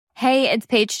Hey, it's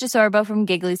Paige DeSorbo from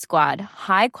Giggly Squad.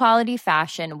 High quality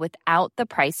fashion without the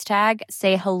price tag.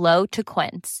 Say hello to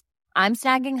Quince. I'm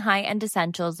snagging high-end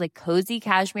essentials like cozy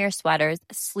cashmere sweaters,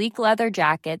 sleek leather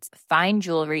jackets, fine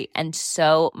jewelry, and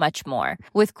so much more.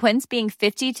 With Quince being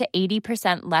 50 to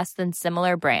 80% less than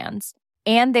similar brands.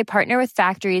 And they partner with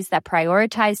factories that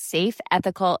prioritize safe,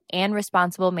 ethical, and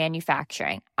responsible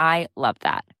manufacturing. I love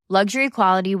that. Luxury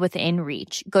quality within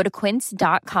reach. Go to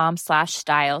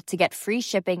quince.com/style to get free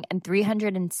shipping and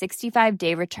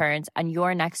 365-day returns on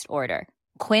your next order.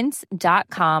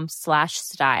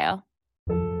 Quince.com/style.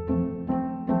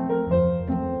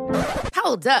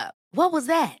 Hold up. What was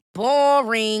that?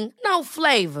 Boring. No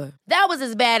flavor. That was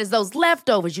as bad as those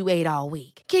leftovers you ate all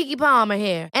week. Keke Palmer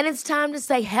here. And it's time to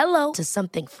say hello to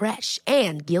something fresh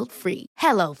and guilt-free.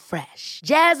 Hello Fresh.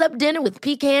 Jazz up dinner with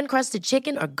pecan-crusted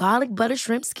chicken or garlic butter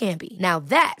shrimp scampi. Now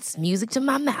that's music to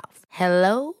my mouth.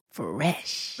 Hello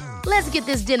Fresh. Let's get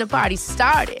this dinner party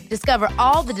started. Discover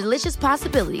all the delicious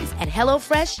possibilities at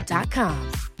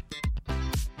hellofresh.com.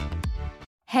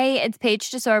 Hey, it's Paige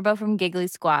DeSorbo from Giggly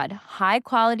Squad. High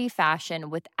quality fashion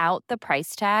without the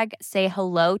price tag. Say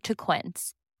hello to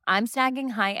Quince. I'm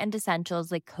snagging high-end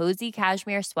essentials like cozy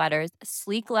cashmere sweaters,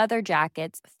 sleek leather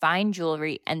jackets, fine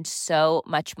jewelry, and so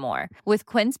much more. With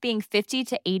Quince being 50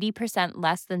 to 80%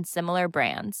 less than similar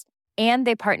brands. And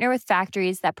they partner with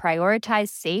factories that prioritize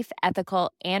safe,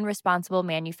 ethical, and responsible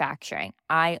manufacturing.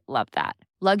 I love that.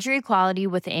 Luxury quality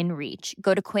within reach.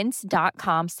 Go to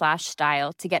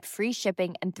quince.com/style to get free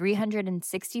shipping and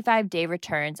 365-day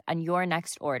returns on your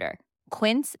next order.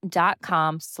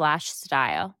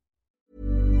 Quince.com/style.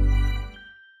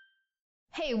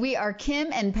 Hey, we are Kim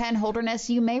and Penn Holderness.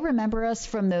 You may remember us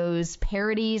from those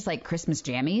parodies like Christmas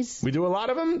Jammies. We do a lot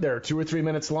of them. They're 2 or 3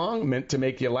 minutes long, meant to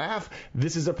make you laugh.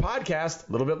 This is a podcast,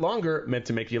 a little bit longer, meant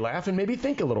to make you laugh and maybe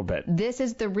think a little bit. This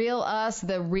is the real us,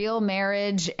 the real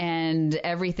marriage, and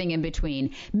everything in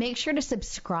between. Make sure to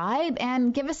subscribe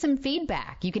and give us some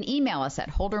feedback. You can email us at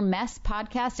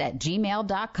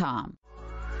holdermesspodcast@gmail.com.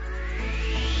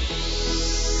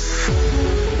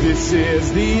 This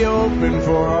is the open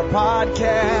for our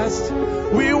podcast.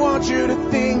 We want you to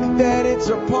think that it's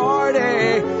a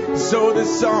party, so the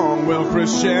song will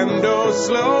crescendo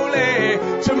slowly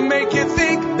to make you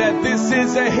think that this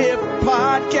is a hip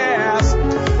podcast.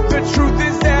 The truth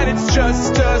is that it's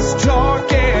just us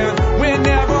talking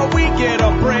whenever we get a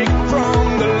break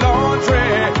from the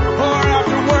laundry, or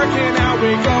after working out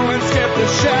we go and skip the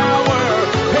shower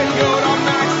and go to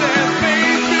Max's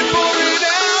basement for an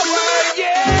hour.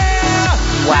 Yeah!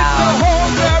 Wow.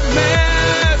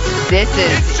 This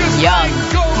is young.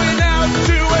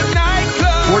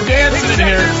 We're dancing in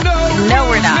here. No,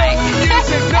 we're not.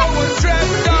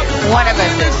 One of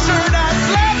us is.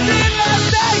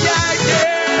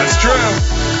 That's true.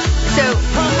 So,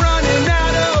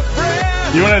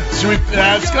 You want to, should we,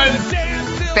 let's go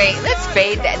ahead. let's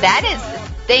fade. That is,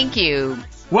 thank you.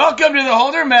 Welcome to the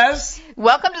Holder Mess.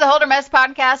 Welcome to the Holder Mess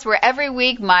Podcast, where every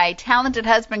week my talented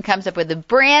husband comes up with a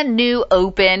brand new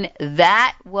open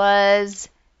that was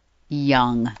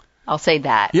young. I'll say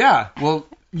that. Yeah, well,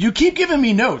 you keep giving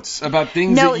me notes about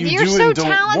things that you you're do so and don't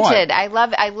talented.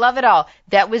 want. I love it all.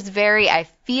 That was I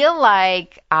feel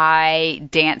like I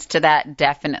danced to that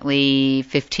definitely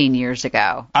 15 years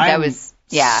ago.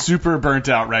 Super burnt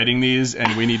out writing these,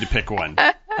 and we need to pick one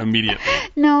immediately.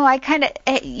 No,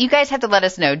 you guys have to let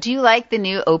us know. Do you like the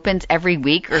new opens every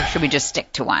week, or should we just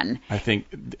stick to one? I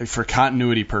think for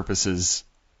continuity purposes,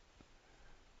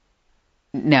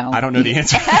 no. I don't know the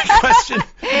answer to that question.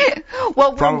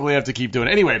 Well, probably have to keep doing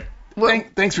it. Anyway,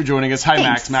 thanks for joining us. Hi, thanks.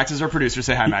 Max. Max is our producer.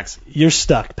 Say hi, Max. You're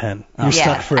stuck, Penn. You're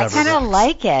stuck forever. I kind of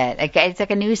like it. It's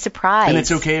like a new surprise. And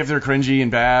it's okay if they're cringy and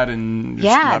bad and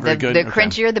just not very good. The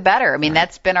cringier the better. I mean,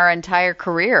 that's been our entire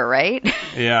career, right?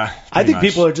 Yeah. I think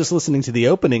people are just listening to the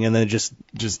opening and then just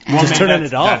turning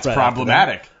it off. That's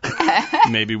problematic.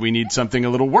 Maybe we need something a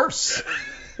little worse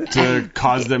to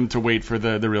cause them to wait for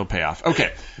the real payoff.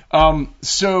 Okay.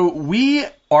 So we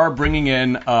are bringing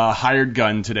in a hired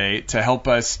gun today to help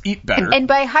us eat better. And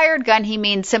by hired gun, he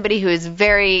means somebody who is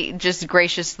very just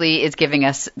graciously is giving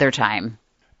us their time.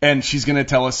 And she's going to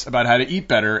tell us about how to eat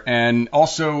better. And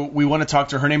also, we want to talk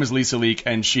to her. Her name is Lisa Leek,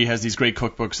 and she has these great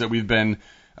cookbooks that we've been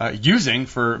using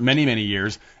for many, many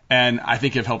years. And I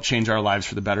think have helped change our lives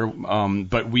for the better.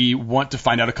 But we want to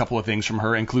find out a couple of things from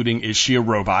her, including, is she a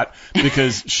robot?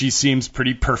 Because she seems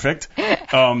pretty perfect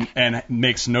and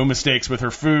makes no mistakes with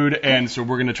her food. And so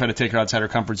we're going to try to take her outside her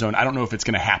comfort zone. I don't know if it's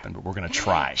going to happen, but we're going to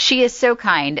try. She is so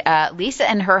kind. Lisa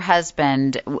and her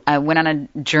husband went on a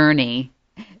journey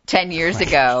 10 years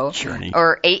ago, Journey.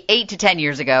 or 8 to 10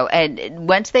 years ago. And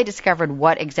once they discovered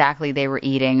what exactly they were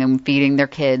eating and feeding their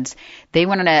kids, they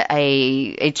went on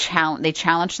a challenge. They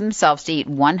challenged themselves to eat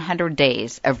 100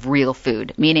 days of real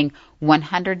food, meaning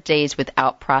 100 days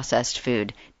without processed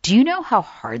food. Do you know how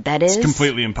hard that is? It's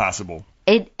completely impossible.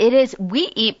 It is.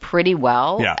 We eat pretty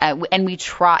well, Yeah. And we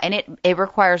try, and it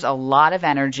requires a lot of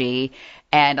energy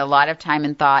and a lot of time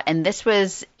and thought. And this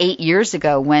was 8 years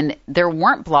ago when there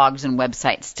weren't blogs and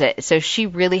websites so she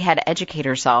really had to educate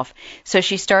herself. So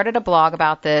she started a blog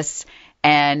about this,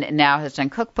 and now has done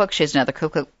cookbooks. She has another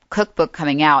cookbook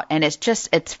coming out, and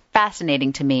it's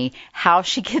fascinating to me how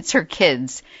she gets her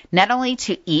kids not only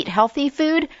to eat healthy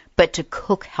food, but to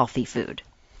cook healthy food.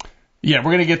 Yeah,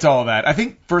 we're going to get to all that. I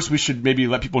think first we should maybe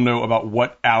let people know about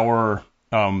what our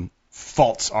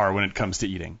faults are when it comes to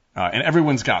eating. And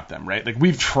everyone's got them, right? Like,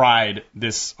 we've tried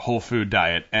this whole food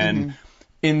diet, and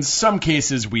in some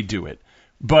cases we do it.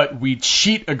 But we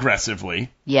cheat aggressively.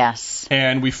 Yes.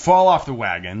 And we fall off the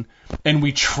wagon, and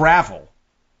we travel,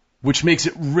 which makes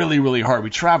it really, really hard. We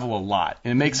travel a lot,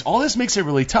 and all this makes it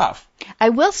really tough. I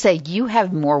will say you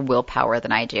have more willpower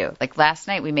than I do. Like last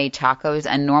night we made tacos,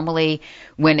 and normally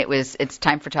when it's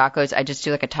time for tacos, I just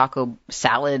do like a taco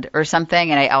salad or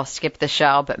something, and I'll skip the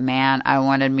shell. But man, I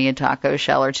wanted me a taco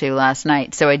shell or two last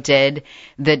night, so I did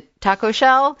the taco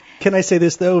shell. Can I say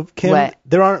this though, Kim? What?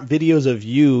 There aren't videos of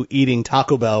you eating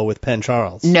Taco Bell with Penn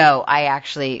Charles. No, I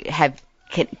actually have.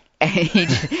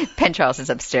 Penn Charles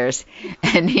is upstairs,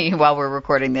 and while we're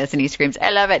recording this, and he screams, "I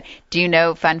love it!" Do you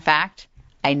know? Fun fact: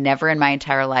 I never in my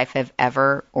entire life have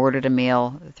ever ordered a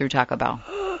meal through Taco Bell.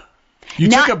 You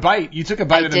took a bite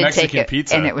of the Mexican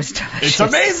pizza, and it was delicious. It's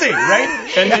amazing,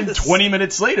 right? And then 20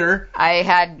 minutes later, I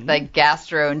had like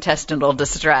gastrointestinal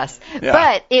distress, Yeah.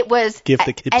 but it was Gift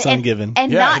that keeps on giving.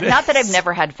 And Yeah, not that I've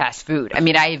never had fast food. I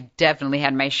mean, I've definitely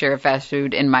had my share of fast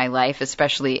food in my life,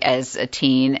 especially as a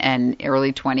teen and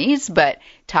early 20s. But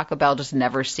Taco Bell just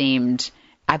never seemed.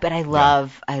 But I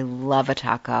love a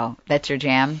taco. That's your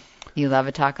jam. You love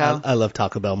a taco? I love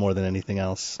Taco Bell more than anything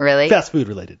else. Really? Fast food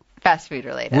related. Fast food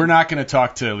related. we're not going to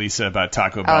talk to Lisa about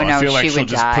Taco Bell. Oh, no, I feel like she she'll would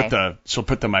just die. she'll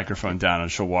put the microphone down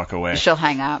and she'll walk away. She'll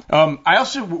hang up.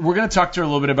 We're going to talk to her a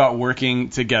little bit about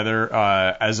working together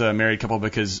as a married couple,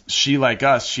 because she, like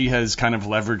us, she has kind of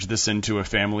leveraged this into a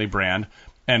family brand,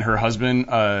 and her husband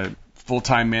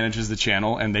full-time manages the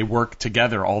channel, and they work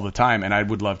together all the time, and I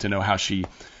would love to know how she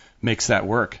makes that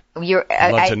work.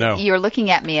 I'd love to know. You're looking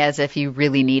at me as if you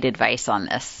really need advice on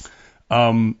this.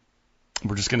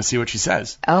 We're just going to see what she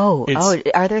says. Oh,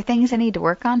 are there things I need to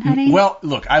work on, honey? Well,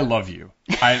 look, I love you,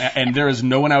 and there is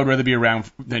no one I would rather be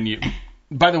around than you.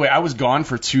 By the way, I was gone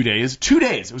for 2 days. 2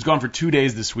 days. I was gone for 2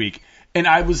 days this week, and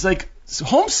I was like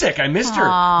homesick. I missed her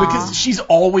because she's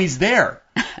always there.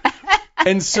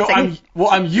 And so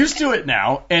I'm used to it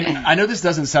now, and I know this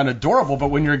doesn't sound adorable, but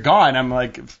when you're gone, I'm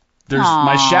like,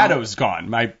 my shadow's gone.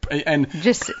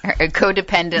 Just a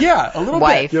codependent a little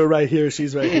wife. bit. You're right here.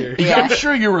 She's right here. Yeah. I'm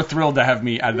sure you were thrilled to have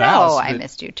me at the house. No, I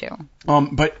missed you too.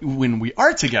 But when we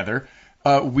are together,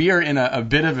 we are in a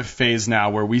bit of a phase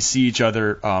now where we see each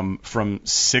other from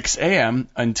 6 a.m.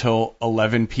 until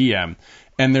 11 p.m.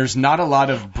 And there's not a lot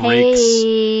of breaks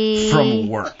from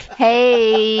work.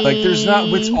 Like, there's not.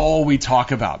 It's all we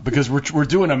talk about because we're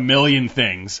doing a million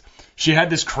things. She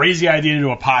had this crazy idea to do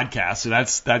a podcast, so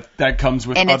that comes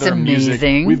with and other it's music.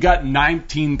 amazing. We've got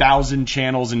 19,000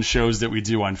 channels and shows that we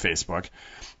do on Facebook.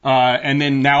 And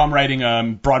then now I'm writing a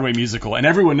Broadway musical, and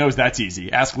everyone knows that's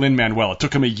easy. Ask Lin-Manuel. It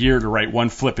took him a year to write one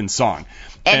flippin' song.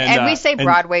 And we say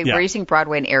Broadway, we're using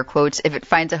Broadway in air quotes. If it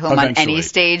finds a home on any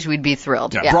stage, we'd be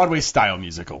thrilled. Yeah, Broadway-style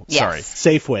musical. Yes.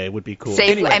 Sorry. Safeway would be cool.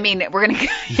 Anyway. I mean, we're going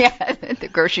to, the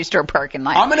grocery store parking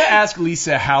lot. I'm going to ask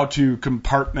Lisa how to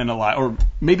compartmentalize, or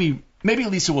maybe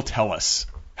Lisa will tell us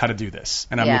how to do this,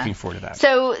 and I'm looking forward to that.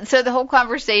 So the whole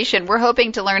conversation, we're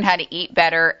hoping to learn how to eat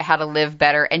better, how to live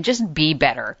better, and just be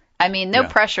better. I mean, no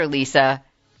pressure, Lisa,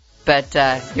 but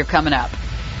you're coming up.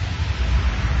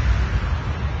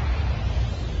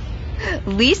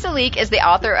 Lisa Leek is the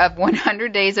author of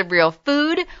 100 Days of Real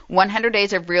Food, 100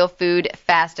 Days of Real Food,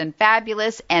 Fast and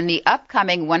Fabulous, and the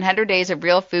upcoming 100 Days of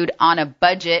Real Food on a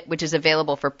Budget, which is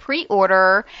available for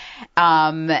pre-order.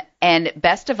 And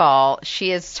best of all, she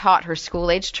has taught her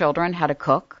school-age children how to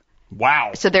cook.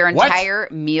 Wow. So their entire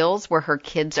meals where her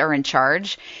kids are in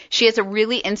charge. She has a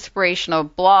really inspirational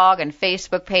blog and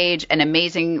Facebook page and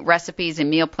amazing recipes and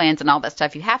meal plans and all that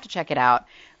stuff. You have to check it out.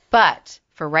 But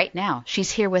for right now,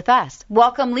 she's here with us.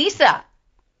 Welcome, Lisa.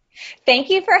 Thank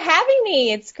you for having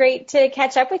me. It's great to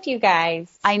catch up with you guys.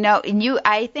 I know. And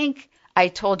I think I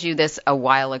told you this a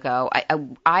while ago.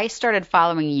 I started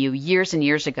following you years and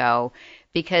years ago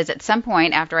because at some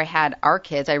point after I had our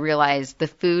kids, I realized the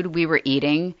food we were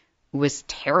eating was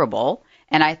terrible.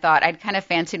 And I thought I'd kind of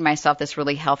fancied myself this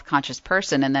really health conscious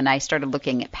person. And then I started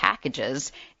looking at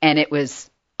packages and it was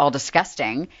all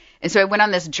disgusting. And so I went on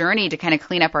this journey to kind of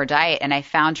clean up our diet, and I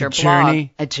found your blog.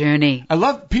 A journey.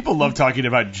 People love talking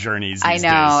about journeys these I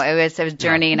know. days. It was a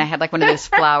journey, and I had like one of those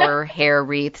flower hair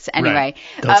wreaths. Anyway. Right.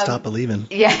 Don't stop believing.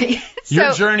 Yeah.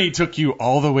 Your journey took you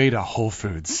all the way to Whole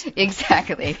Foods.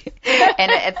 Exactly.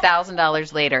 And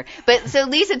 $1,000 later. But so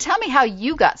Lisa, tell me how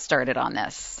you got started on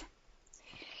this.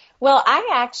 Well,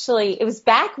 it was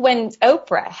back when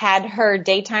Oprah had her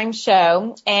daytime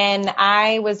show, and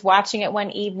I was watching it one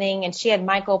evening, and she had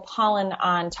Michael Pollan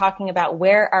on talking about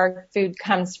where our food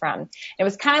comes from. It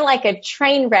was kind of like a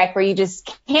train wreck where you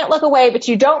just can't look away, but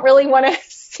you don't really want to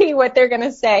see what they're going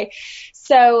to say.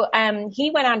 So he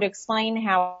went on to explain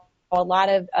how a lot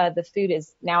of the food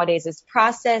nowadays is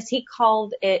processed. He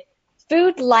called it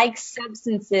food-like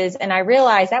substances, and I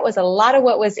realized that was a lot of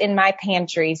what was in my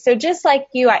pantry. So just like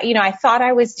you, I thought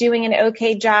I was doing an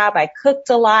okay job. I cooked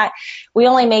a lot. We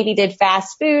only maybe did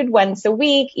fast food once a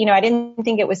week. I didn't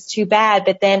think it was too bad.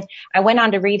 But then I went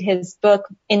on to read his book,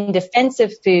 In Defense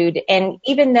of Food. And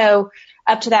even though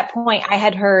up to that point I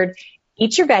had heard,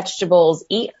 eat your vegetables,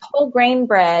 eat whole grain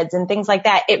breads and things like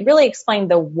that, it really explained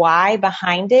the why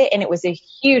behind it. And it was a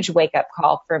huge wake up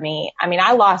call for me. I mean,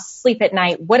 I lost sleep at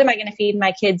night. What am I going to feed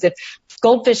my kids if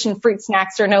goldfish and fruit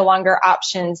snacks are no longer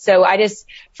options? So I just,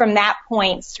 from that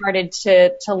point, started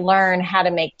to learn how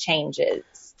to make changes.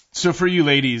 So for you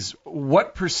ladies,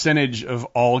 what percentage of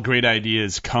all great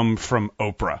ideas come from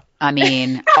Oprah? I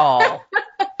mean, all.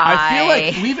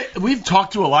 I feel like we've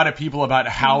talked to a lot of people about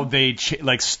how they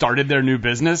started their new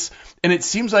business, and it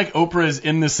seems like Oprah is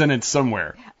in the sentence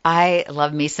somewhere. I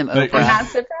love me some Oprah. Not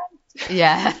surprised.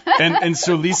 Yeah. and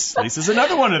so Lisa's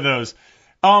another one of those.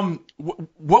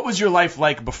 What was your life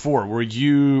like before? Did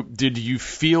you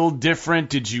feel different?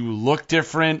 Did you look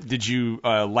different? Did you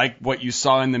like what you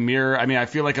saw in the mirror? I mean, I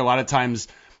feel like a lot of times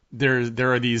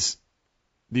there are these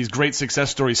great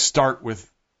success stories start with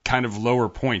kind of lower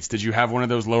points. Did you have one of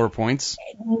those lower points?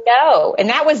 No, and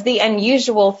that was the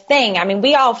unusual thing. I mean,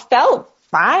 we all felt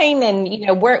fine, and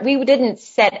we didn't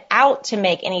set out to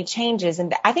make any changes,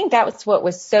 and I think that was what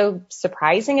was so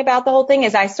surprising about the whole thing.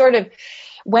 Is I sort of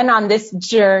went on this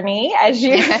journey, as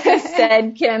you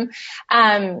said, Kim,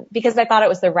 because I thought it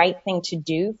was the right thing to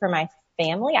do for my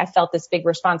family. I felt this big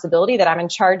responsibility that I'm in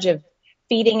charge of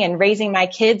feeding and raising my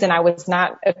kids, and I was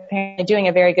not apparently doing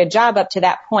a very good job up to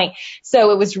that point.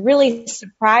 So it was really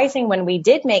surprising when we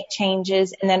did make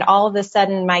changes, and then all of a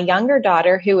sudden my younger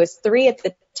daughter, who was 3 at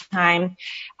the time,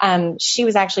 she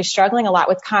was actually struggling a lot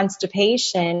with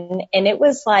constipation, and it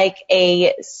was like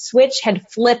a switch had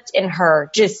flipped in her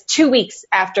just 2 weeks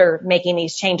after making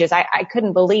these changes. I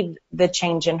couldn't believe the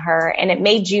change in her, and it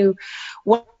made you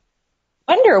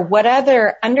wonder what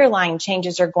other underlying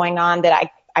changes are going on that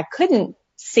I couldn't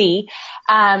see,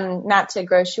 not to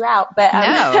gross you out, but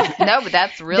no, but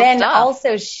that's real then stuff.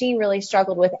 Also she really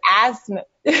struggled with asthma.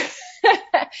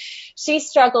 She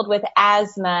struggled with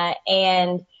asthma,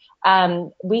 and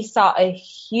we saw a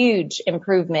huge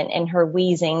improvement in her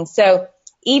wheezing. So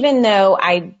even though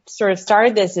I sort of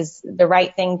started this as the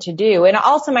right thing to do, and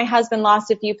also my husband lost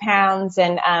a few pounds,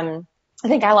 and I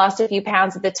think I lost a few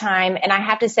pounds at the time, and I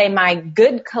have to say my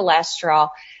good cholesterol,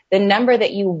 the number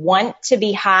that you want to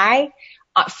be high,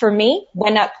 for me,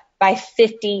 went up by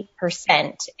 50%.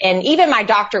 And even my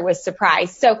doctor was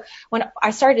surprised. So when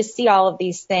I started to see all of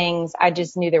these things, I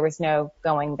just knew there was no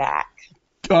going back.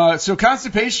 So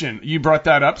constipation, you brought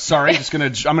that up. Sorry, I'm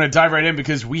gonna dive right in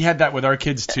because we had that with our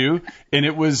kids too, and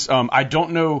it was I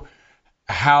don't know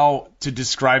how to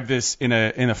describe this in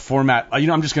a format.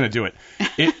 I'm just gonna do it.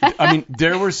 I mean,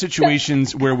 there were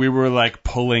situations where we were like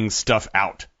pulling stuff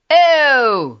out.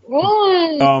 Ew.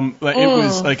 It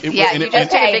was like it, yeah, and you it,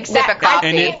 just took a big sip of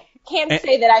coffee. I can't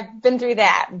say that I've been through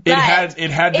that. But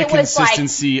it had the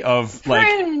consistency of like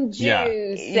prune juice.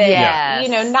 Yeah.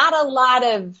 And, Yes. not a lot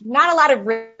of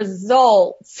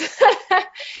results,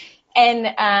 and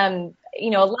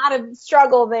a lot of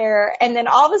struggle there. And then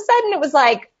all of a sudden it was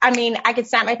like, I mean, I could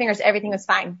snap my fingers, everything was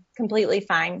fine, completely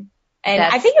fine. And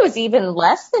I think it was even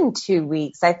less than 2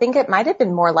 weeks. I think it might have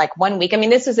been more like 1 week. I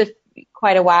mean, this was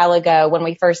quite a while ago when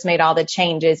we first made all the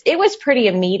changes. It was pretty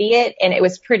immediate, and it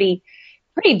was pretty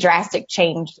drastic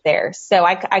change there. So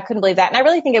I couldn't believe that. And I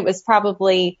really think it was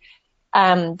probably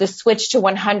the switch to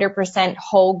 100%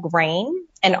 whole grain,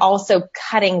 and also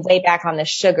cutting way back on the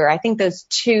sugar. I think those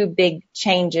 2 big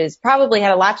changes probably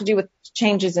had a lot to do with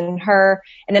changes in her.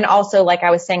 And then also, like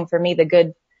I was saying, for me, the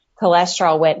good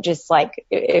cholesterol went just like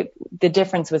the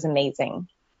difference was amazing.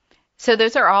 So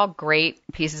those are all great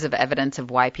pieces of evidence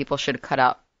of why people should cut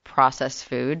out processed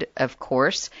food, of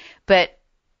course. But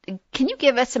can you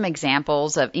give us some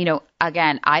examples of,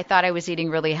 again, I thought I was eating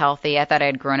really healthy. I thought I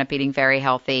had grown up eating very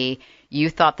healthy. You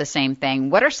thought the same thing.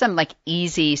 What are some like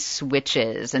easy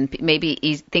switches and maybe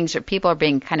things that people are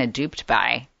being kind of duped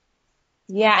by?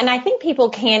 Yeah, and I think people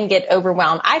can get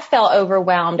overwhelmed. I felt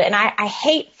overwhelmed, and I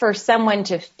hate for someone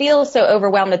to feel so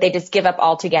overwhelmed that they just give up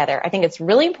altogether. I think it's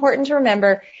really important to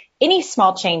remember any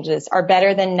small changes are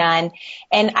better than none.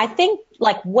 And I think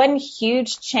like one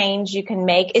huge change you can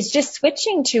make is just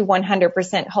switching to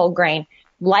 100% whole grain.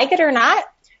 Like it or not,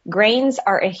 grains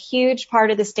are a huge part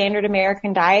of the standard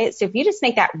American diet. So if you just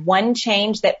make that one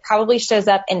change that probably shows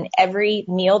up in every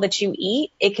meal that you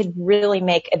eat, it could really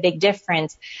make a big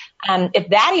difference. If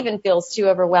that even feels too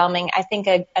overwhelming, I think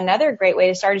another great way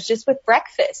to start is just with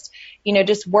breakfast.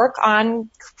 Just work on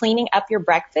cleaning up your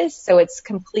breakfast so it's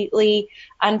completely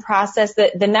unprocessed.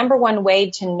 The number one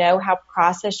way to know how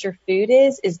processed your food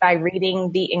is by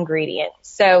reading the ingredients.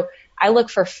 So I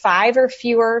look for 5 or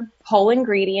fewer whole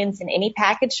ingredients in any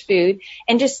packaged food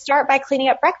and just start by cleaning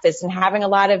up breakfast and having a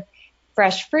lot of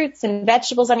fresh fruits and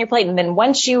vegetables on your plate. And then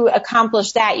once you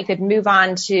accomplish that, you could move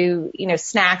on to,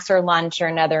 snacks or lunch or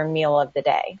another meal of the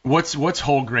day. What's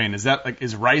whole grain? Is that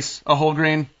is rice a whole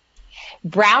grain?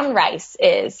 Brown rice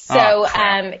is. So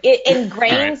in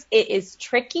grains, it is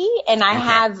tricky. And I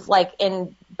have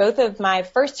in both of my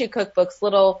first 2 cookbooks,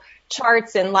 little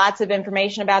charts and lots of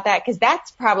information about that, because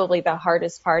that's probably the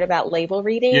hardest part about label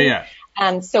reading. Yeah.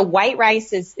 So white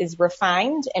rice is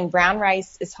refined and brown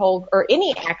rice is whole, or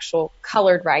any actual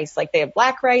colored rice, like they have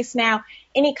black rice now,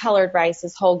 any colored rice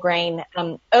is whole grain.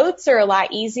 Oats are a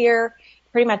lot easier,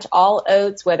 pretty much all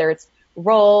oats, whether it's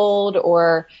rolled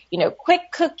or, quick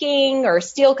cooking or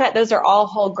steel cut, those are all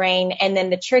whole grain. And then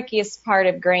the trickiest part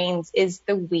of grains is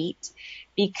the wheat,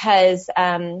 because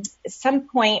at some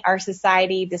point our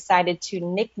society decided to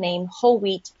nickname whole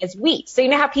wheat as wheat. So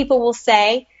how people will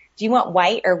say, do you want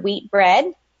white or wheat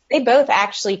bread? They both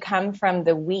actually come from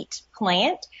the wheat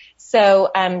plant.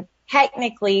 So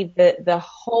technically the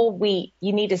whole wheat,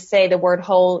 you need to say the word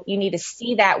whole, you need to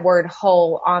see that word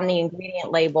whole on the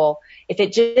ingredient label. If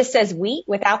it just says wheat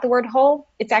without the word whole,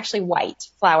 it's actually white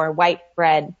flour, white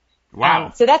bread.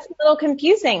 Wow. So that's a little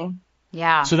confusing.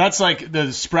 Yeah. So that's like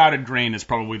the sprouted grain is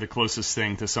probably the closest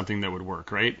thing to something that would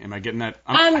work, right? Am I getting that?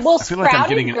 I feel like I'm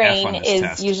getting an F on this test. Sprouted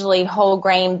grain is usually whole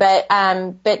grain, but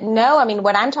no,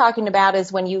 what I'm talking about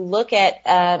is when you look at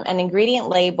an ingredient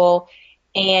label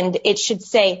and it should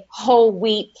say whole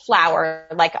wheat flour,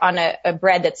 like on a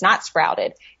bread that's not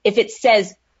sprouted. If it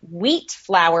says wheat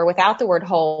flour without the word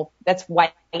whole, that's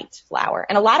white flour.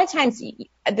 And a lot of times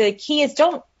the key is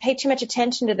don't pay too much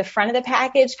attention to the front of the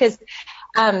package, because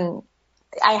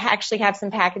I actually have some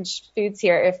packaged foods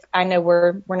here. If I know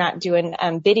we're not doing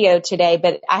video today,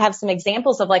 but I have some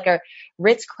examples of like a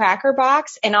Ritz cracker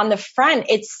box, and on the front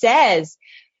it says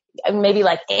maybe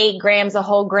like 8 grams of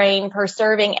whole grain per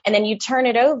serving, and then you turn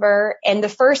it over and the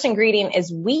first ingredient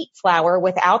is wheat flour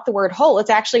without the word whole. It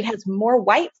actually has more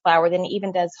white flour than it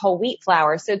even does whole wheat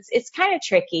flour, so it's kind of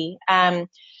tricky.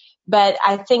 But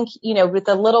I think, with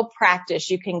a little practice,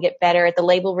 you can get better at the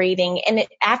label reading. And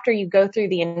after you go through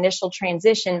the initial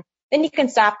transition, then you can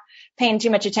stop paying too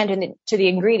much attention to the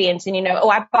ingredients. And,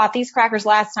 I bought these crackers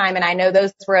last time and I know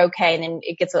those were okay. And then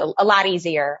it gets a lot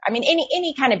easier.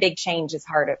 Any kind of big change is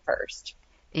hard at first.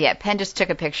 Yeah, Penn just took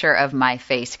a picture of my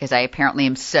face because I apparently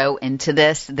am so into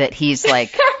this that he's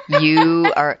like, you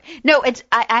are. No,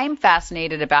 I'm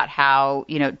fascinated about how,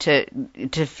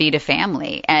 to feed a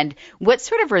family, and what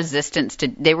sort of resistance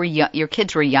they were young, your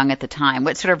kids were young at the time.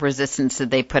 What sort of resistance did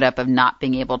they put up of not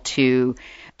being able to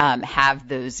have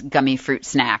those gummy fruit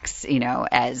snacks,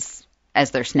 as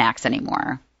their snacks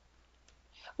anymore?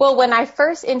 Well, when I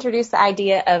first introduced the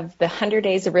idea of the 100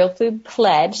 Days of Real Food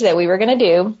pledge that we were going to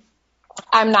do,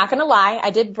 I'm not going to lie, I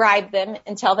did bribe them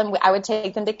and tell them I would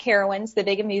take them to Carowinds, the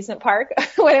big amusement park,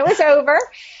 when it was over.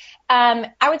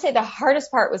 I would say the hardest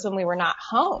part was when we were not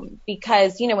home,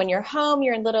 because, when you're home,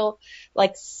 you're in little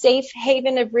like safe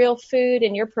haven of real food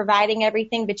and you're providing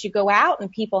everything, but you go out and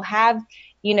people have,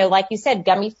 like you said,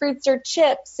 gummy fruits or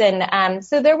chips. And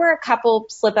so there were a couple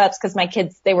slip ups because my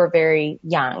kids, they were very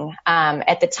young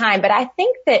at the time. But I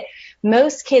think that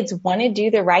most kids want to do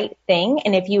the right thing.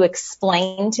 And if you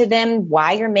explain to them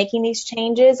why you're making these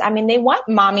changes, I mean, they want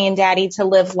mommy and daddy to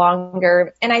live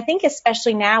longer. And I think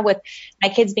especially now with my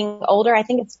kids being older, I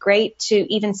think it's great to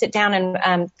even sit down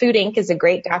and Food Inc. is a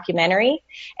great documentary.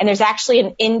 And there's actually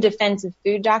an In Defense of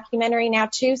Food documentary now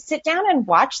too. Sit down and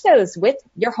watch those with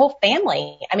your whole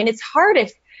family. I mean, it's hard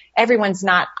if everyone's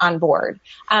not on board.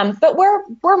 But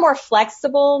we're more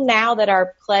flexible now that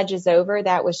our pledge is over.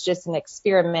 That was just an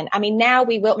experiment. I mean, now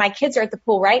my kids are at the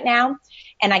pool right now,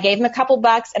 and I gave them a couple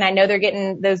bucks, and I know they're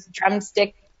getting those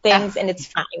drumstick things, and it's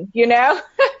fine, you know?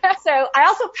 So I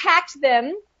also packed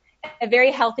them a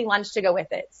very healthy lunch to go with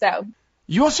it. So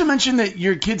you also mentioned that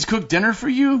your kids cook dinner for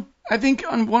you, I think,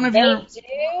 on one of your... They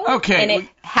do. Okay. And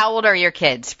How old are your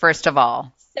kids, first of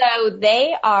all? So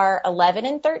they are 11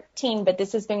 and 13, but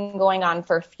this has been going on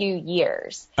for a few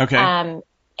years. Okay. And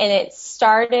it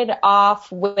started off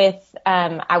with,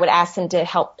 I would ask them to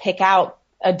help pick out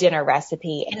a dinner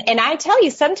recipe. And I tell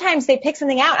you, sometimes they pick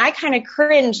something out and I kind of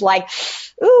cringe like,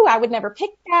 ooh, I would never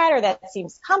pick that, or that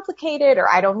seems complicated, or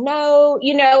I don't know.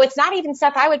 You know, it's not even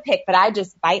stuff I would pick, but I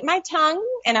just bite my tongue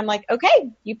and I'm like,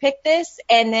 okay, you pick this.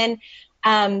 And then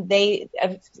when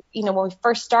we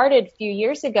first started a few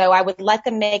years ago, I would let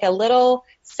them make a little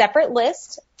separate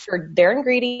list for their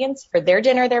ingredients for their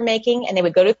dinner they're making, and they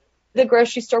would go to the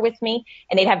grocery store with me,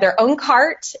 and they'd have their own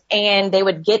cart, and they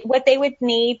would get what they would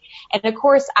need. And of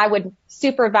course, I would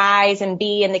supervise and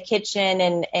be in the kitchen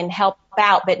and help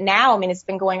out. But now, I mean, it's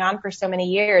been going on for so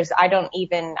many years. I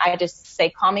just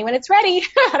say, call me when it's ready.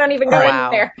 I don't even go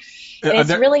in there. And it's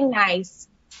really nice.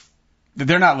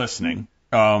 They're not listening.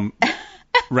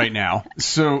 Right now.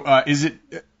 So, is it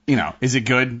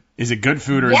good? Is it good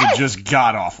food, or is it just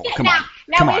god awful? Come on.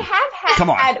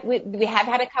 We have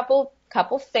had a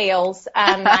couple fails.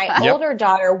 My older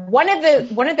daughter, one of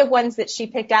the ones that she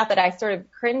picked out that I sort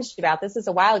of cringed about, this is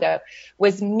a while ago,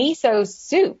 was miso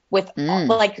soup with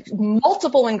like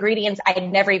multiple ingredients I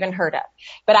had never even heard of.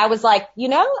 But I was like,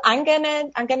 I'm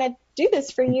gonna do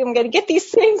this for you. I'm gonna get these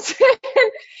things.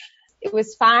 It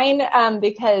was fine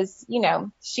because,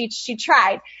 she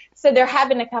tried. So there have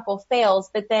been a couple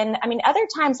fails. But then, I mean, other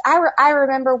times I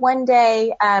remember one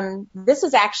day, this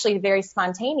was actually very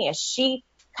spontaneous. She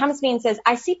comes to me and says,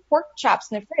 I see pork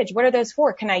chops in the fridge. What are those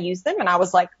for? Can I use them? And I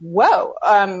was like, whoa,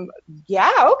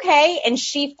 yeah, okay. And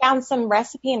she found some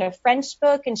recipe in a French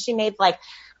book, and she made like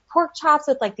pork chops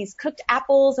with like these cooked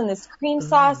apples and this cream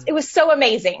sauce. It was so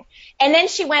amazing. And then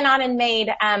she went on and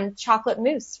made chocolate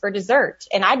mousse for dessert.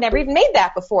 And I'd never even made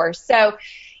that before. So,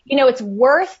 it's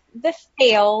worth the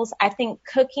fails. I think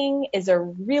cooking is a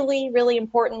really, really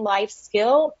important life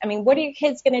skill. I mean, what are your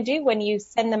kids going to do when you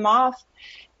send them off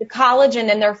to college and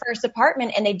in their first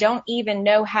apartment and they don't even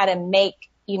know how to make,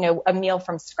 a meal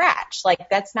from scratch? Like,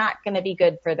 that's not going to be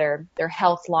good for their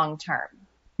health long term.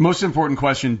 Most important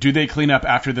question, do they clean up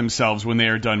after themselves when they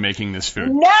are done making this food?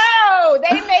 No,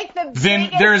 they make the Then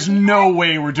there's no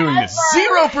way we're doing this.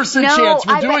 0% chance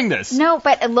we're doing this. No,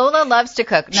 but Lola loves to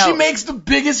cook. No. She makes the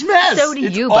biggest mess. So do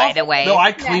you, by the way. No,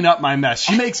 I clean up my mess.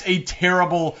 She makes a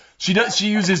terrible... She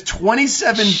uses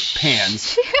 27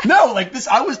 pans. No, like this,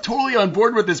 I was totally on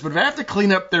board with this, but if I have to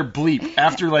clean up their bleep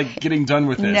after like getting done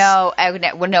with this. No,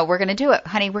 we're going to do it,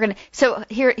 honey. So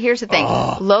here's the thing.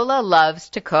 Lola loves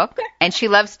to cook and she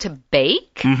loves to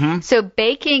bake. Mm-hmm. So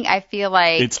baking, I feel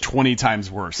like it's 20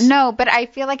 times worse. No, but I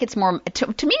feel like it's more,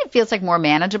 to me, it feels like more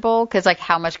manageable because like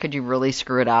how much could you really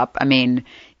screw it up? I mean,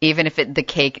 even if the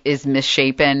cake is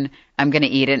misshapen, I'm going to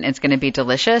eat it and it's going to be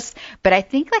delicious. But I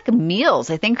think like meals,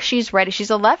 I think she's ready.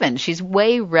 She's 11. She's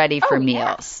way ready for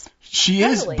meals. She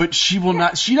is, but she will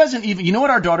not. She doesn't even. You know what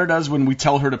our daughter does when we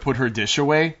tell her to put her dish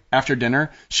away after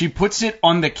dinner? She puts it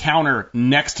on the counter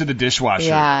next to the dishwasher.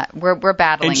 Yeah, we're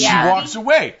battling. And she walks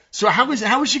away. So how is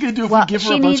she going to do if we give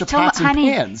her a bunch of pots and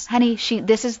pans? Honey,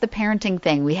 this is the parenting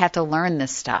thing. We have to learn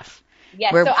this stuff.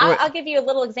 Yeah, so I'll give you a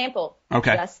little example.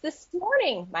 Okay. Just this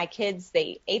morning, my kids,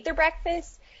 they ate their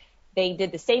breakfast. They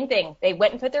did the same thing. They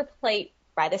went and put their plate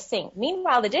by the sink.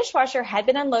 Meanwhile, the dishwasher had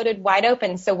been unloaded wide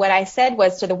open. So what I said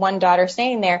was to the one daughter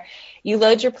staying there, you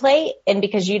load your plate, and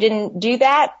because you didn't do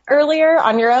that earlier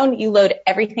on your own, you load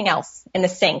everything else in the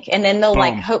sink. And then they'll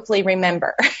like hopefully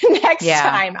remember next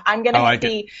time I'm going to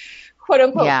be quote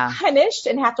unquote punished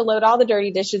and have to load all the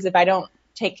dirty dishes if I don't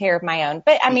take care of my own.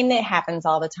 But I mean, it happens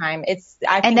all the time.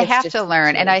 And they have to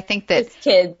learn. And I think that it's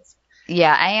kids.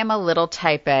 Yeah, I am a little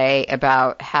type A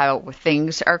about how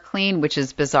things are clean, which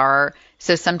is bizarre.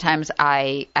 So sometimes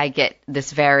I get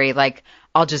this very like,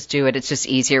 I'll just do it. It's just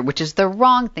easier, which is the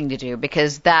wrong thing to do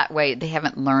because that way they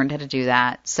haven't learned how to do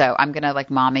that. So I'm going to like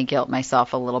mommy guilt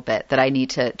myself a little bit that I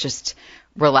need to just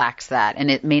relax that. And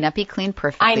it may not be clean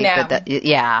perfectly. I know. But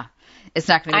it's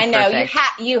not going to be perfect.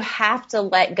 I know. You have to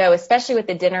let go, especially with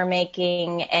the dinner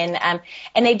making. And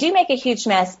they do make a huge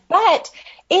mess, but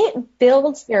it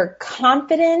builds their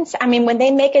confidence. I mean, when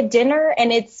they make a dinner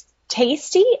and it's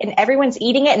tasty and everyone's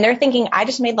eating it and they're thinking, I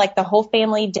just made like the whole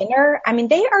family dinner. I mean,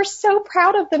 they are so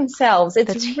proud of themselves.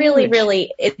 It's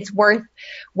really, it's worth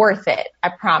it. I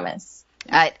promise.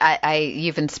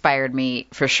 You've inspired me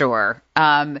for sure.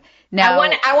 Now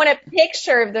I want a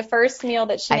picture of the first meal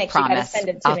that she makes. I promise. You gotta send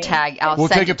it to me. We'll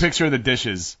take a picture of the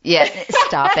dishes. Yeah,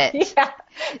 stop it. Yeah,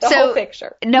 the whole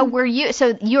picture. No,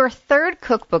 so your third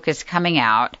cookbook is coming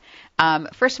out.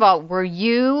 First of all, were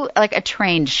you like a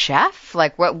trained chef?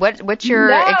 Like what's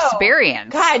your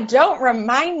experience? God, don't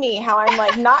remind me how I'm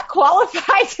like not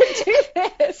qualified to do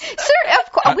this. Sir,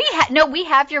 of course. We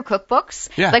have your cookbooks.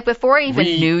 Yeah. Like before I even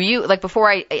knew you, like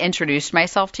before I introduced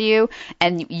myself to you,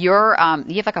 and you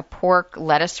have like a pork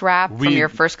lettuce wrap from your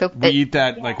first cookbook. We eat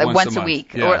that like once a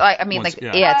week. Yeah. Or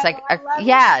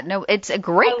it's a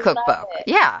great cookbook.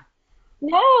 Yeah.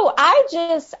 No,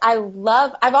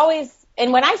 I've always,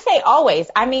 and when I say always,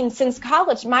 I mean since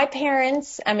college, my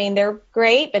parents, I mean, they're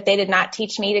great, but they did not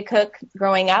teach me to cook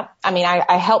growing up. I mean,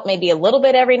 I helped maybe a little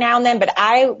bit every now and then, but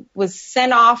I was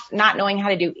sent off not knowing how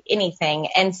to do anything.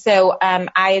 And so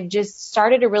I just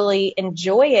started to really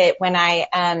enjoy it when I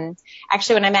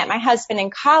met my husband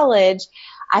in college.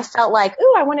 I felt like,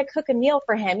 I want to cook a meal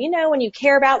for him. You know, when you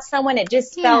care about someone, it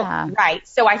just felt right.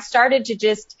 So I started to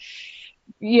just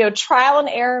trial and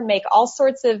error, make all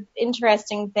sorts of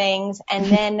interesting things. And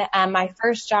then my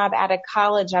first job out of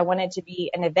college, I wanted to be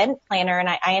an event planner, and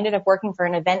I ended up working for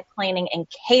an event planning and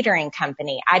catering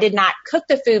company. I did not cook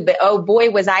the food, but oh boy,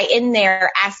 was I in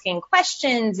there asking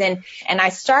questions. And I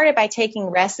started by taking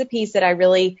recipes that I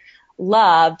really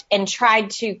loved and tried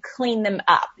to clean them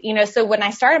up. So when I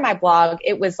started my blog,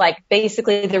 it was like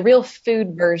basically the real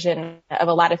food version of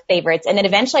a lot of favorites. And then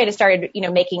eventually I just started,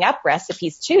 making up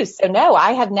recipes too. So no,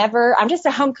 I'm just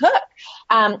a home cook.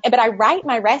 But I write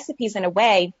my recipes in a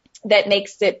way that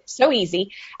makes it so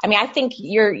easy. I mean, I think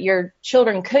your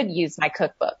children could use my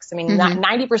cookbooks. I mean,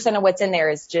 90% of what's in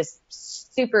there is just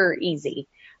super easy.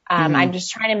 I'm just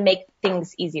trying to make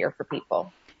things easier for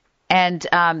people. And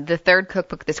the third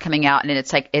cookbook that's coming out,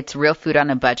 and it's real food on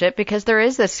a budget, because there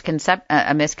is this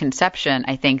a misconception,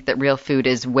 I think, that real food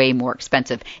is way more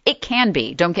expensive. It can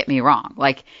be. Don't get me wrong.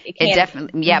 Like it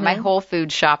definitely. Yeah, my Whole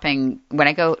Foods shopping, when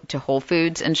I go to Whole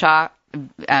Foods and shop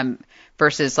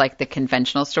versus like the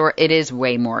conventional store, it is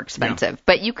way more expensive. Yeah.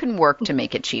 But you can work to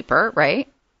make it cheaper, right?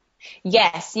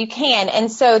 Yes, you can.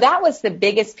 And so that was the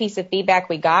biggest piece of feedback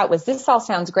we got was this all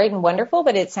sounds great and wonderful,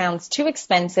 but it sounds too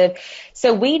expensive.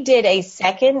 So we did a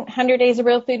second 100 Days of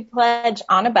Real Food pledge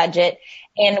on a budget,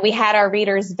 and we had our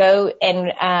readers vote,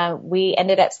 and we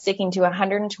ended up sticking to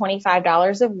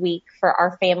 $125 a week for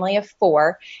our family of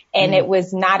 4, and it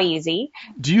was not easy.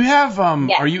 Do you have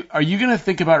are you going to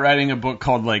think about writing a book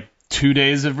called like 2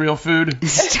 days of real food?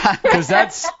 Because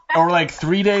that's, or like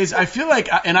 3 days. I feel like,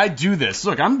 and I do this.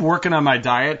 Look, I'm working on my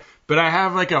diet, but I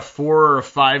have like a 4 or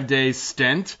 5 day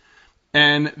stint,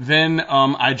 and then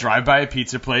I drive by a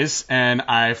pizza place and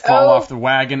I fall off the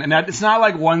wagon. And it's not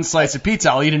like one slice of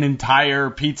pizza. I'll eat an entire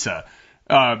pizza.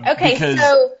 Okay,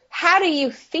 so how do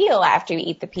you feel after you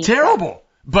eat the pizza? Terrible,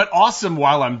 but awesome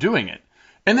while I'm doing it.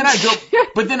 And then I go,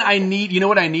 but then I need, you know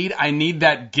what I need? I need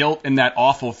that guilt and that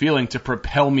awful feeling to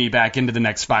propel me back into the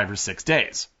next 5 or 6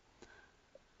 days.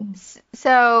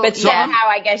 But somehow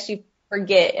I guess you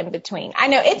forget in between. I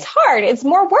know it's hard. It's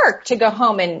more work to go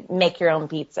home and make your own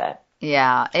pizza.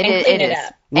 Yeah, it is.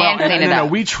 Well,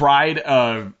 we tried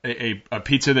a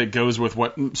pizza that goes with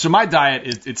what. So my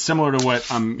diet it's similar to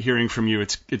what I'm hearing from you.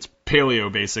 It's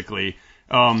paleo basically.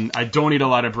 I don't eat a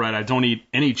lot of bread. I don't eat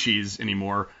any cheese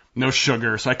anymore. No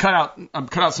sugar. So I cut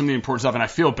out some of the important stuff, and I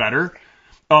feel better.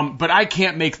 But I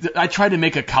can't I tried to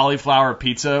make a cauliflower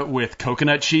pizza with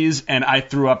coconut cheese, and I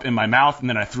threw up in my mouth, and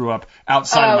then I threw up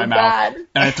outside of my mouth,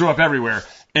 and I threw up everywhere.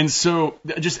 And so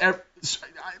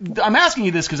I'm asking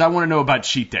you this because I want to know about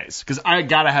cheat days, because I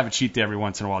got to have a cheat day every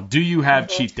once in a while. Do you have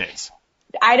cheat days?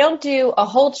 I don't do a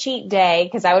whole cheat day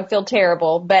because I would feel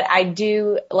terrible, but I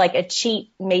do like a cheat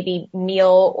maybe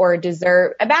meal or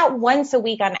dessert about once a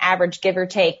week on average, give or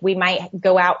take. We might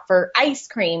go out for ice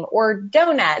cream or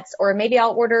donuts, or maybe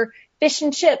I'll order fish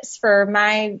and chips for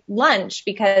my lunch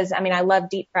because, I mean, I love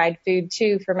deep fried food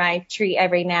too for my treat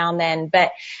every now and then.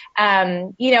 But,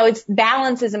 it's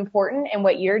balance is important. And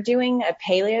what you're doing, a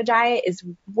paleo diet, is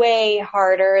way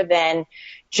harder than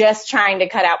just trying to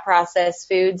cut out processed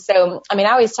food. So, I mean,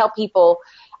 I always tell people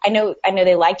I know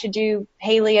they like to do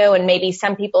paleo, and maybe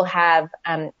some people have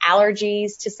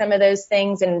allergies to some of those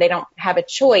things and they don't have a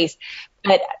choice.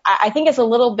 But I think it's a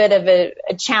little bit of a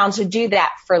challenge to do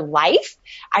that for life.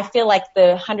 I feel like the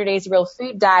 100 Days Real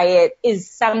Food diet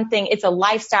is it's a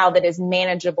lifestyle that is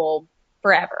manageable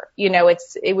forever.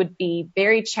 It would be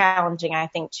very challenging, I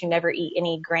think, to never eat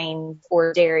any grains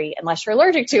or dairy unless you're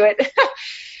allergic to it.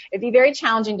 It'd be very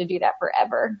challenging to do that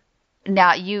forever.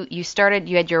 Now, you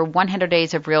had your 100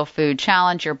 Days of Real Food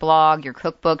challenge, your blog, your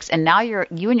cookbooks, and now you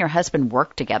and your husband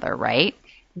work together, right?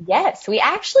 Yes, we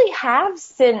actually have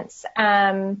since,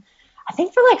 I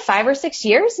think for like 5 or 6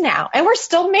 years now, and we're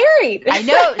still married. I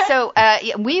know. So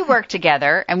we work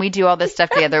together and we do all this stuff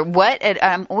together.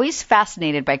 I'm always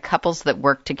fascinated by couples that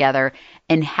work together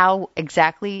and how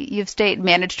exactly you've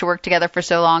managed to work together for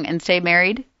so long and stay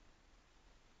married.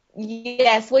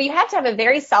 Yes. Well, you have to have a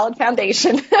very solid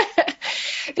foundation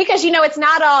because, it's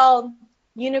not all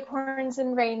unicorns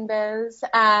and rainbows.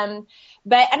 And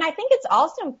I think it's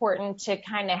also important to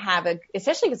kind of have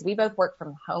especially because we both work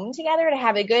from home together, to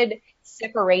have a good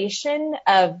separation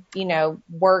of,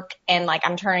 work and like,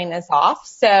 I'm turning this off.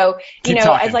 So,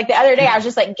 it's like the other day I was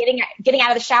just like getting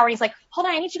out of the shower and he's like, hold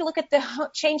on, I need you to look at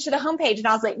change to the homepage. And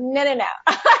I was like, no.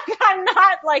 I'm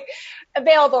not like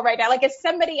available right now. Like if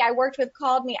somebody I worked with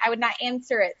called me, I would not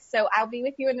answer it. So I'll be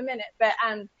with you in a minute. But,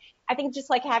 I think just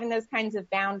like having those kinds of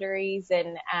boundaries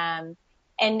and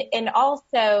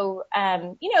also,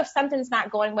 if something's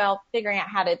not going well, figuring out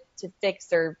how to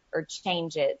fix or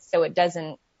change it so it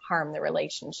doesn't harm the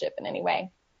relationship in any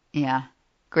way. Yeah.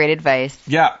 Great advice.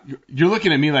 Yeah. You're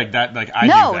looking at me like that. Like I do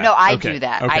that. No, I do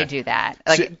that. Okay. I do that.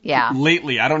 Like, yeah.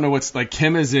 Lately, I don't know what's like,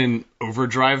 Kim is in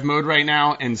overdrive mode right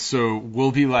now. And so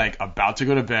we'll be like about to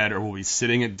go to bed, or we'll be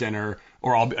sitting at dinner,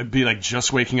 or I'll be like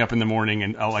just waking up in the morning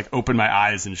and I'll like open my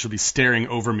eyes and she'll be staring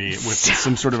over me with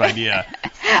some sort of idea.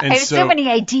 And I have so many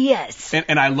ideas.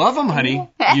 And I love them, honey.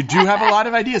 You do have a lot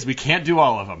of ideas. We can't do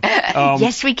all of them.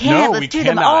 Yes, we can. No, Let's we do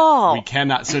cannot. them all. We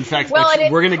cannot. So in fact,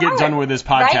 we're going to get done with this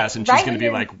podcast and she's going to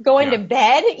be like going to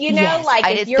bed, yes, like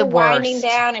if you're winding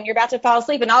down and you're about to fall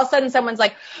asleep and all of a sudden someone's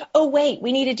like, oh wait,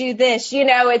 we need to do this.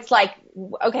 It's like,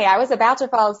 okay, I was about to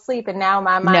fall asleep and now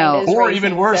my mind is or racing,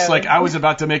 even worse, like I was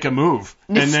about to make a move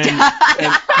and then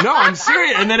no, I'm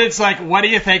serious. And then it's like, what do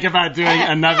you think about doing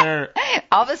another?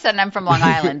 All of a sudden I'm from Long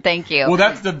Island. Thank you. Well,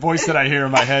 that's the voice that I hear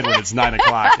in my head when it's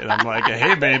 9:00 and I'm like,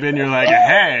 hey baby, and you're like,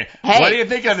 hey, what do you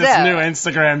think of this new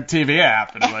Instagram TV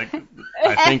app? And I'm like,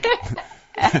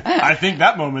 I think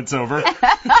that moment's over.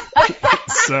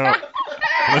 So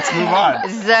let's move on.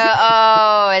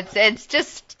 So, it's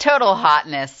just total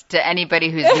hotness to anybody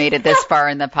who's made it this far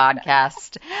in the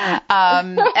podcast.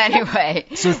 Anyway.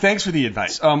 So thanks for the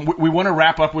advice. We want to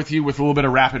wrap up with you with a little bit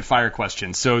of rapid fire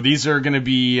questions. So these are going to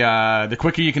be the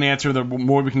quicker you can answer, the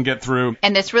more we can get through.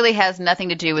 And this really has nothing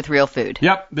to do with real food.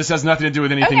 Yep. This has nothing to do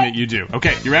with anything that you do.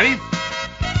 Okay. You ready?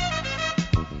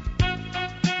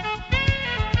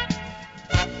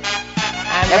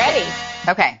 I'm ready.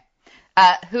 Okay.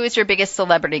 Who is your biggest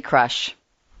celebrity crush?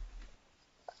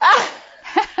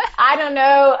 I don't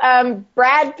know.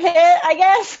 Brad Pitt, I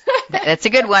guess. That's a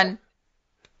good one.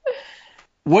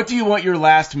 What do you want your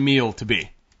last meal to be?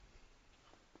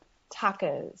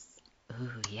 Tacos. Ooh,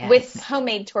 yes. With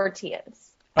homemade tortillas.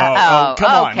 Come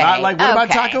on. Not like, what about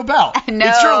Taco Bell? No.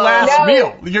 It's your last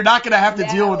meal. You're not going to have to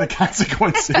deal with the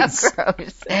consequences.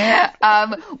 Gross.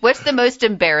 What's the most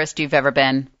embarrassed you've ever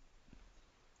been?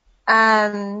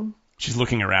 She's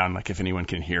looking around like if anyone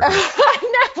can hear her.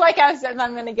 I know, like I said,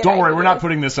 I'm going to get Don't worry, we're not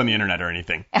putting this on the internet or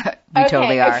anything. We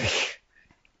totally are.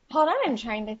 Hold on, I'm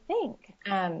trying to think.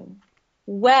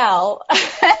 Well.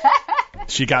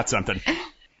 She got something.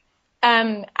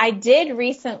 I did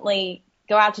recently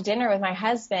go out to dinner with my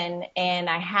husband, and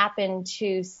I happened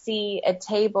to see a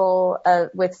table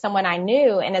with someone I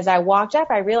knew, and as I walked up,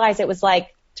 I realized it was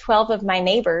like 12 of my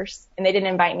neighbors, and they didn't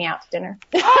invite me out to dinner.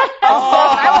 So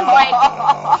I was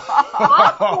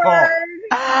like, awkward.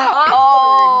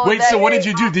 Wait, so what did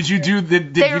you do? Did you do the?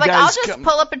 Did they were you like, guys? I'll just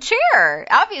pull up a chair.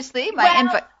 Obviously, my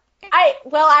invite.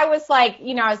 I was like,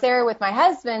 I was there with my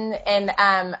husband, and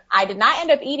I did not end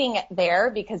up eating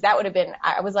there because that would have been.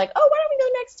 I was like, oh, why don't we go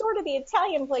next door to the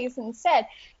Italian place instead?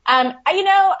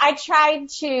 I tried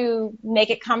to make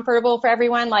it comfortable for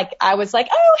everyone. Like I was like,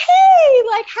 oh, hey,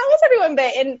 like how is everyone?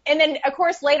 But and then of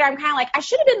course later I'm kind of like, I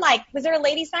should have been like, was there a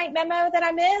ladies' night memo that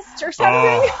I missed or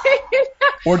something?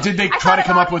 Or did they try to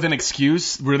come up with an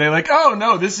excuse? Were they like, oh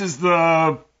no, this is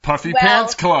the Puffy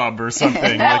Pants Club or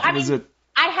something? No, was it?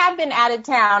 I have been out of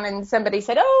town, and somebody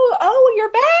said, "Oh,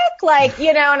 you're back!" Like,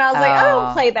 and I was like,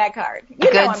 "Oh, play that card."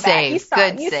 Good I'm save.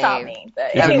 back. Good You save. saw me.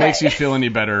 But If anyway. it makes you feel any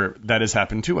better, that has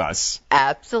happened to us.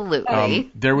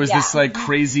 Absolutely. There was this like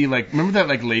crazy remember that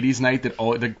like ladies' night that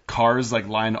all the cars like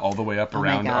lined all the way up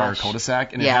around our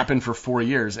cul-de-sac, and it happened for 4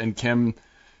 years. And Kim,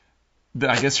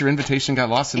 I guess your invitation got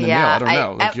lost in the mail. I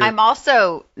don't know. I'm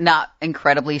also not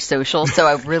incredibly social, so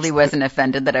I really wasn't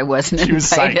offended that I wasn't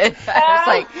invited.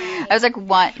 I was like,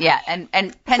 what? Yeah, and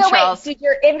Penn So Charles. wait, did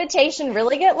your invitation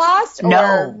really get lost?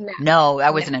 No,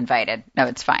 I wasn't invited. No,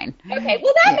 it's fine. Okay,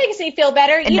 well that makes me feel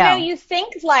better. You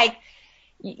think like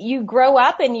you grow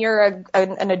up and you're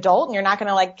an adult and you're not going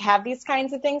to like have these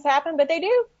kinds of things happen, but they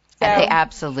do. So. They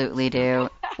absolutely do.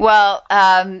 Well,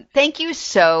 thank you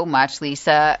so much,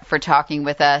 Lisa, for talking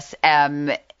with us.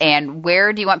 And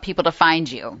where do you want people to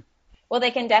find you? Well,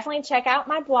 they can definitely check out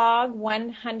my blog,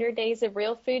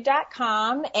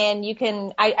 100daysofrealfood.com. And you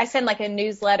can, I send like a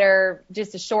newsletter,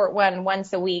 just a short one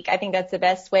once a week. I think that's the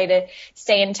best way to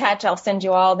stay in touch. I'll send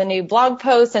you all the new blog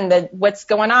posts and what's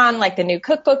going on, like the new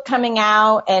cookbook coming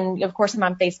out. And of course, I'm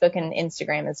on Facebook and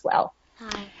Instagram as well.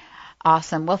 Hi.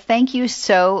 Awesome. Well, thank you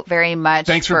so very much.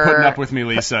 Thanks for putting up with me,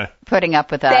 Lisa. Putting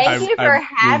up with us. Thank you for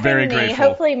having very me. grateful.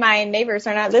 Hopefully my neighbors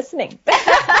are not listening.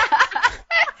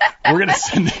 We're going to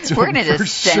send it to We're going to them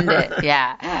just for send sure. it.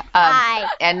 Yeah. Hi.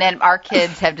 And then our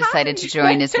kids have decided to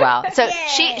join as well. So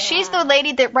she's the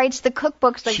lady that writes the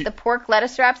cookbooks, like the pork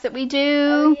lettuce wraps that we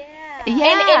do. Yeah.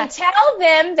 Yeah. And tell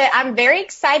them that I'm very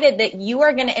excited that you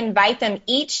are going to invite them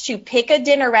each to pick a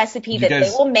dinner recipe that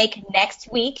they will make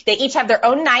next week. They each have their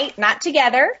own night, not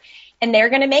together, and they're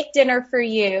going to make dinner for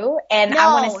you. And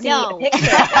I want to see a picture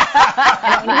of it.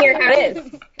 I want to hear how it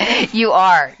is. You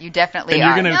are. You definitely And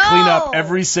are. you're going to clean up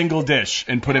every single dish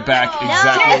and put it back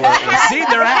exactly where it was. See,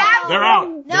 they're out. They're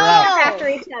out. They're out after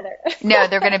each other. No,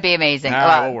 they're going to be amazing.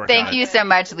 Nah, we'll work on thank it. you so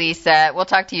much, Lisa. We'll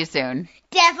talk to you soon.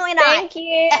 Definitely not. Thank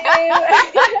you.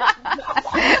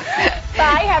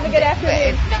 Bye. Have a good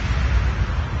afternoon.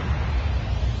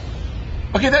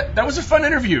 Okay, that was a fun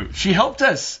interview. She helped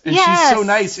us, and Yes. she's so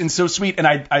nice and so sweet. And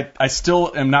I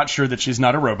still am not sure that she's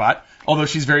not a robot, although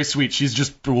she's very sweet. She's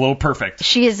just a little perfect.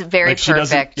 She is very Like, she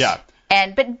doesn't- perfect. yeah.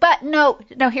 And but no,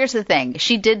 here's the thing.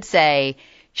 She did say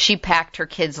she packed her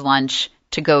kids' lunch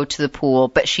to go to the pool,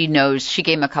 but she knows she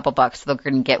gave them a couple bucks, so they're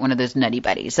going to get one of those Nutty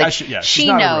Buddies. Like, she's she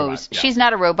not a knows robot, yeah. she's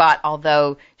not a robot,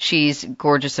 although she's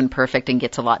gorgeous and perfect and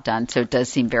gets a lot done. So it does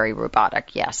seem very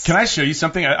robotic. Yes. Can I show you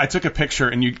something? I took a picture,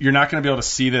 and you're not going to be able to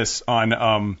see this on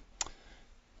our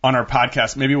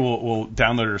podcast. Maybe we'll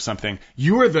download it or something.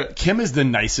 Kim is the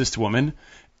nicest woman,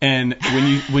 and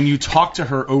when you talk to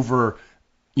her over,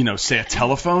 say a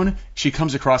telephone, she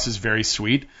comes across as very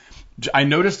sweet. I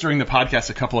noticed during the podcast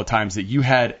a couple of times that you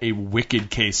had a wicked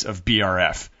case of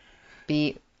BRF.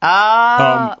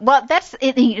 Well, that's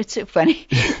it. It's so funny.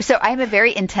 So I'm a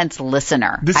very intense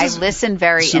listener. I listen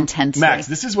very intensely. Max,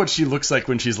 this is what she looks like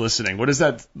when she's listening. What is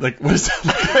that like? What does that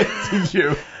look like to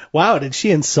you? Wow, did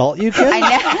she insult you, Kim?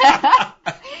 I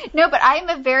know. No, but I'm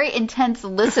a very intense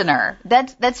listener.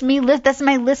 That's me. That's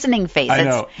my listening face. I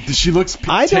know. She looks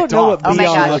I don't ticked know off. what Oh my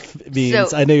BRF means.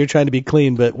 So- I know you're trying to be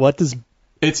clean, but what's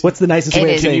the nicest way of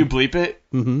is- Can saying? you bleep it?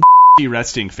 Mhm.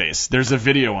 Resting face. There's a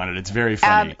video on it. It's very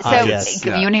funny. yes.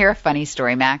 You want to hear a funny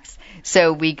story, Max?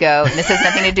 So we go, and this has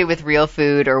nothing to do with real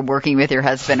food or working with your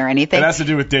husband or anything. It has to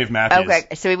do with Dave Matthews.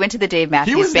 Okay, so we went to the Dave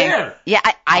Matthews He was Band. there. Yeah,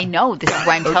 I know. This is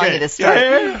why I'm telling you this story.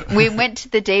 Yeah. We went to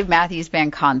the Dave Matthews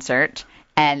Band concert,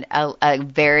 and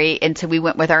and so we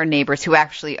went with our neighbors who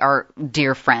actually are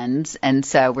dear friends, and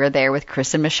so we're there with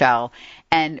Chris and Michelle,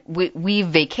 and we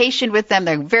vacationed with them.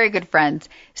 They're very good friends.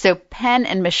 So Penn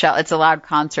and Michelle, it's a loud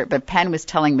concert, but Penn was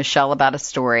telling Michelle about a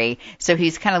story. So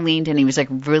he's kind of leaned in. He was like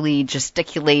really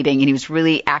gesticulating, and he was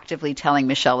really actively telling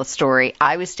Michelle a story.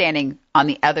 I was standing on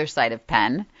the other side of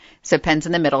Penn. So Penn's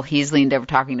in the middle. He's leaned over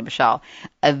talking to Michelle.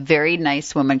 A very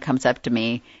nice woman comes up to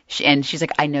me, and she's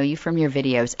like, I know you from your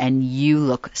videos, and you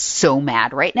look so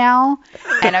mad right now.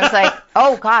 And I was like,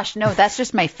 oh, gosh, no, that's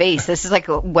just my face. This is like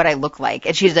what I look like.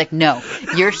 And she's like, no,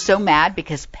 you're so mad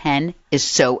because Penn is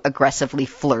so aggressively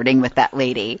flirting with that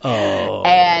lady. Oh.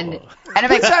 And I'm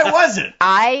like, I wasn't.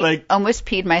 I almost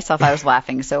peed myself. I was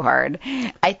laughing so hard.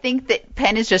 I think that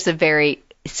Penn is just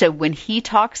so when he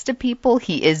talks to people,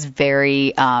 he is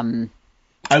very,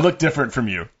 I look different from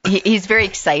you. he's very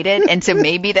excited, and so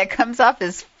maybe that comes off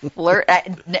as flirt.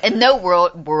 In no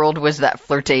world was that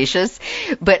flirtatious,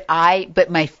 but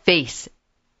my face,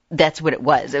 that's what it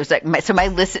was. It was like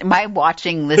my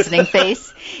watching, listening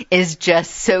face is just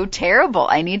so terrible.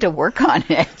 I need to work on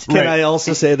it. Can I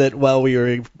also say that while we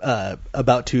were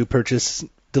about to purchase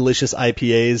delicious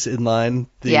IPAs in line.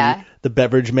 Yeah. The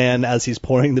beverage man, as he's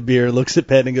pouring the beer, looks at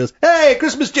Penn and goes, "Hey,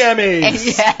 Christmas jammies!"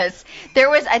 Yes. There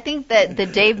was, I think that the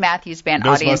Dave Matthews Band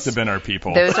Those audience. must have been our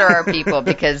people. Those are our people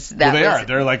because that well, they was. are.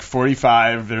 They're like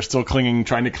 45. They're still trying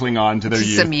to cling on to their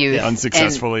Some youth.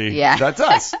 unsuccessfully. And, yeah. That's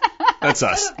us. That's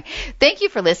us. Thank you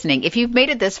for listening. If you've made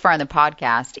it this far in the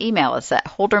podcast, email us at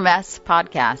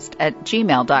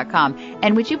holdermesspodcast@gmail.com.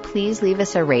 And would you please leave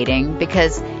us a rating?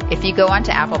 Because if you go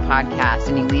onto Apple Podcasts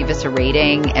and you leave us a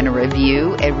rating and a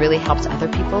review, it really helps other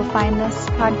people find this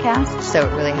podcast. So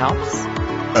it really helps.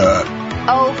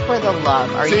 Oh, for the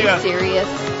love. Are you serious?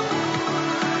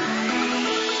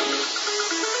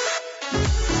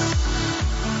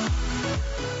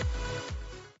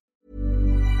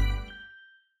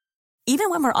 Even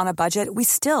when we're on a budget, we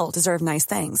still deserve nice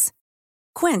things.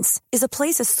 Quince is a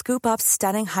place to scoop up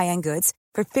stunning high-end goods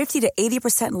for 50 to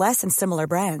 80% less than similar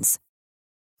brands.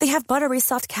 They have buttery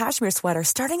soft cashmere sweaters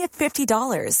starting at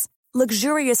 $50,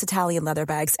 luxurious Italian leather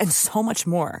bags, and so much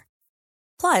more.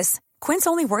 Plus, Quince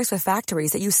only works with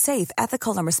factories that use safe,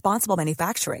 ethical, and responsible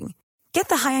manufacturing. Get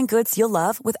the high-end goods you'll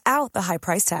love without the high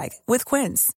price tag with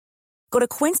Quince. Go to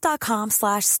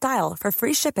quince.com/style for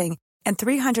free shipping and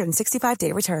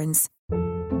 365-day returns.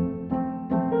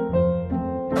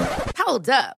 Hold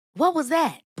up. What was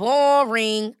that?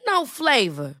 Boring. No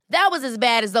flavor. That was as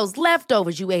bad as those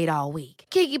leftovers you ate all week.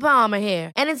 Keke Palmer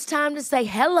here, and it's time to say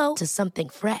hello to something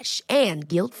fresh and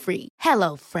guilt-free.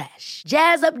 Hello Fresh.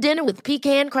 Jazz up dinner with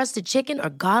pecan-crusted chicken or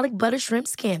garlic butter shrimp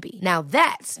scampi. Now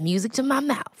that's music to my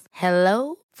mouth.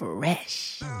 Hello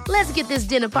Fresh. Let's get this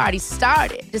dinner party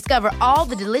started. Discover all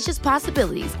the delicious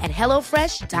possibilities at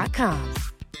hellofresh.com.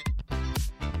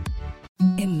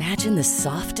 Imagine the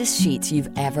softest sheets you've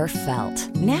ever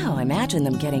felt. Now imagine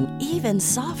them getting even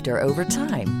softer over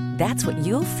time. That's what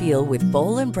you'll feel with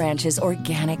Boll & Branch's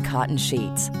organic cotton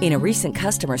sheets. In a recent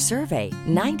customer survey,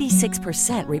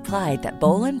 96% replied that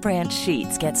Boll & Branch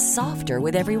sheets get softer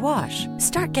with every wash.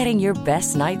 Start getting your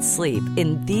best night's sleep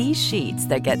in these sheets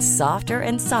that get softer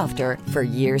and softer for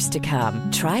years to come.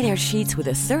 Try their sheets with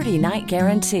a 30-night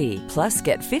guarantee. Plus,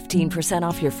 get 15%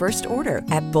 off your first order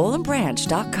at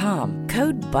bollandbranch.com.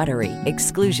 Code BUTTERY.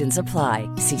 Exclusions apply.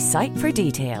 See site for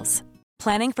details.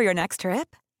 Planning for your next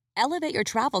trip? Elevate your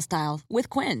travel style with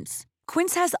Quince.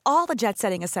 Quince has all the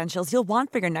jet-setting essentials you'll want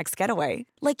for your next getaway,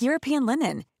 like European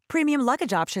linen, premium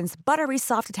luggage options, buttery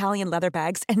soft Italian leather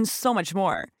bags, and so much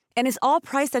more. And is all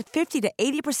priced at 50 to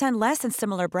 80% less than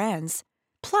similar brands.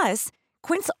 Plus,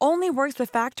 Quince only works with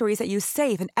factories that use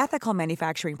safe and ethical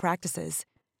manufacturing practices.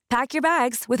 Pack your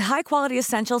bags with high-quality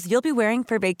essentials you'll be wearing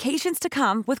for vacations to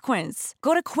come with Quince.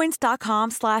 Go to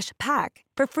quince.com/pack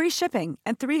for free shipping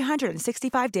and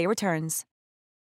 365-day returns.